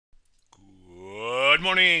Good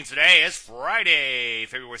morning. Today is Friday,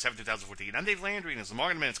 February 7th, 2014. I'm Dave Landry, and it's the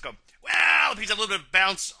Morgan Minutes. Go. Well, the piece had a little bit of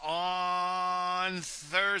bounce on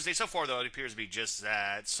Thursday. So far, though, it appears to be just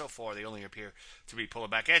that. So far, they only appear to be pulling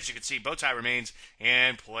back. As you can see, bow tie remains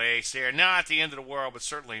in place there. Not the end of the world, but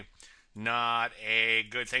certainly not a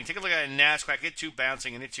good thing. Take a look at NASDAQ. It too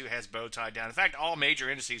bouncing, and it too has bow tie down. In fact, all major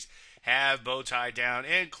indices have bow tie down,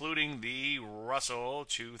 including the Russell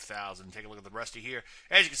 2000. Take a look at the Rusty here.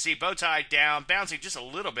 As you can see, bow tie down, bouncing just a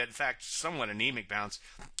little bit. In fact, somewhat anemic bounce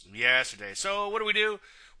yesterday. So what do we do?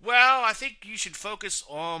 Well, I think you should focus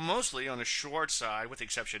on mostly on the short side, with the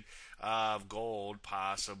exception of gold,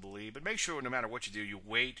 possibly. But make sure no matter what you do, you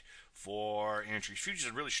wait for entries. Futures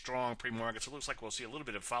are really strong pre-market, so it looks like we'll see a little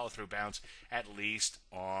bit of follow-through bounce, at least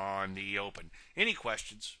on the open. Any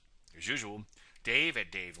questions? As usual, Dave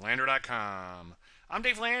at DaveLandry.com. I'm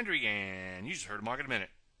Dave Landry, and you just heard a Market Minute.